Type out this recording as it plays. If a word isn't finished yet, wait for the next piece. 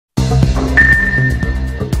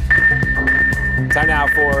Time now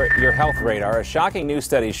for your health radar. A shocking new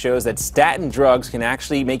study shows that statin drugs can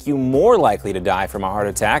actually make you more likely to die from a heart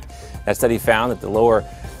attack. That study found that to lower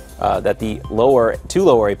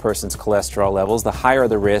a person's cholesterol levels, the higher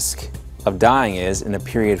the risk of dying is in the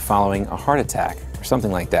period following a heart attack, or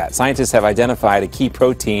something like that. Scientists have identified a key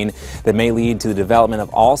protein that may lead to the development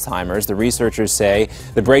of Alzheimer's. The researchers say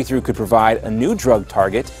the breakthrough could provide a new drug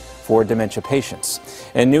target for dementia patients.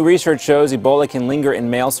 And new research shows Ebola can linger in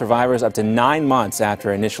male survivors up to 9 months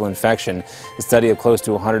after initial infection. The study of close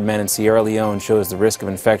to 100 men in Sierra Leone shows the risk of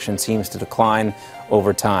infection seems to decline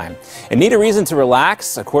over time. And need a reason to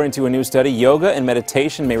relax? According to a new study, yoga and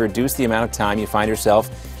meditation may reduce the amount of time you find yourself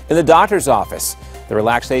in the doctor's office. The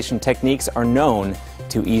relaxation techniques are known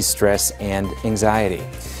to ease stress and anxiety.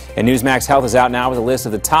 And Newsmax Health is out now with a list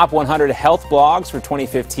of the top 100 health blogs for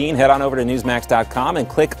 2015. Head on over to Newsmax.com and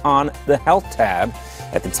click on the Health tab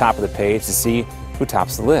at the top of the page to see who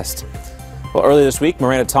tops the list. Well, earlier this week,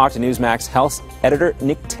 Miranda talked to Newsmax Health editor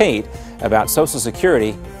Nick Tate about Social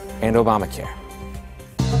Security and Obamacare.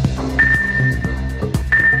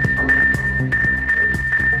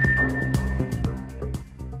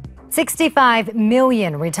 65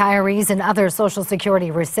 million retirees and other Social Security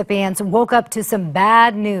recipients woke up to some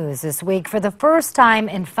bad news this week. For the first time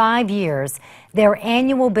in 5 years, their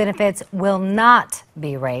annual benefits will not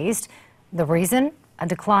be raised. The reason? A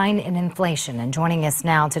decline in inflation. And joining us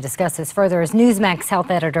now to discuss this further is Newsmax Health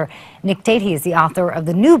editor Nick Tate. He is the author of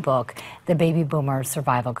the new book, The Baby Boomer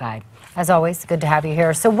Survival Guide. As always, good to have you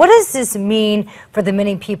here. So what does this mean for the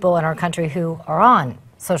many people in our country who are on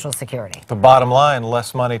Social Security? The bottom line,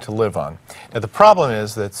 less money to live on. Now, the problem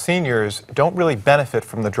is that seniors don't really benefit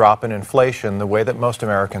from the drop in inflation the way that most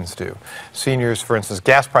Americans do. Seniors, for instance,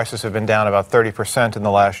 gas prices have been down about 30% in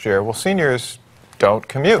the last year. Well, seniors don't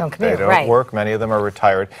commute. They don't work. Many of them are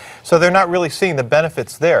retired. So they're not really seeing the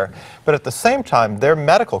benefits there. But at the same time, their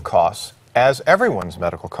medical costs, as everyone's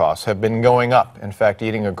medical costs, have been going up, in fact,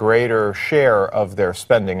 eating a greater share of their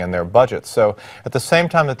spending and their budget. So at the same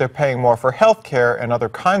time that they're paying more for health care and other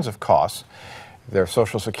kinds of costs, their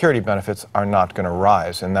Social Security benefits are not going to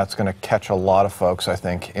rise, and that's going to catch a lot of folks, I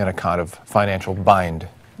think, in a kind of financial bind.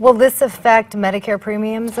 Will this affect Medicare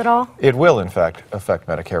premiums at all? It will, in fact, affect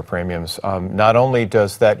Medicare premiums. Not only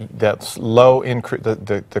does that low increase,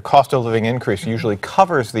 the cost of living increase usually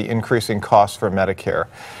covers the increasing costs for Medicare.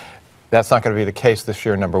 That's not going to be the case this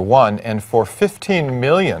year, number one. And for 15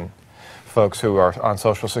 million folks who are on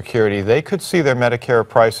Social Security, they could see their Medicare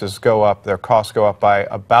prices go up, their costs go up by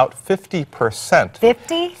about 50%.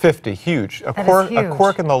 50? 50, huge. A huge.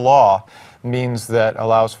 quirk in the law means that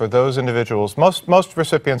allows for those individuals, most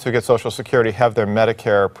recipients who get Social Security have their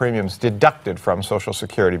Medicare premiums deducted from Social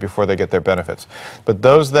Security before they get their benefits. But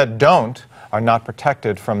those that don't are not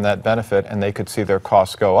protected from that benefit, and they could see their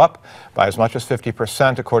costs go up by as much as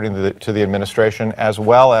 50%, according to the administration, as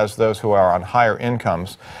well as those who are on higher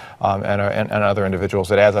incomes and other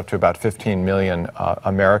individuals. It adds up to about 15 million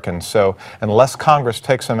Americans. So unless Congress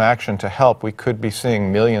takes some action to help, we could be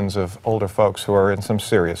seeing millions of older folks who are in some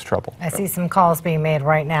serious trouble. I see some calls being made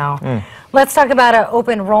right now. Let's talk about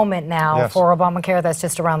open enrollment now for Obamacare. That's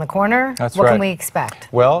just around the corner. That's what right. can we expect?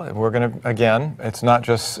 Well, we're going to, again, it's not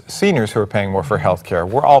just seniors who are paying more for health care.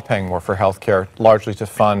 We're all paying more for health care, largely to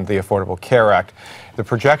fund the Affordable Care Act. The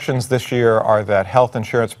projections this year are that health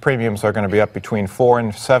insurance premiums are going to be up between 4%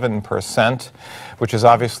 and 7%, which is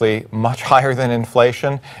obviously much higher than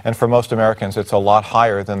inflation, and for most Americans it's a lot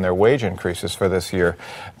higher than their wage increases for this year.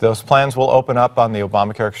 Those plans will open up on the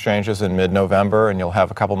Obamacare exchanges in mid-November, and you'll have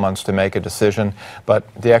a couple months to make a decision. But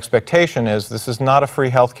the expectation is this is not a free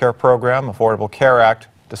health care program. Affordable Care Act,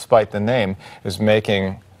 despite the name, is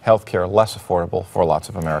making health care less affordable for lots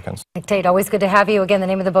of Americans. Tate, always good to have you. Again, the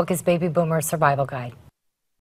name of the book is Baby Boomer Survival Guide.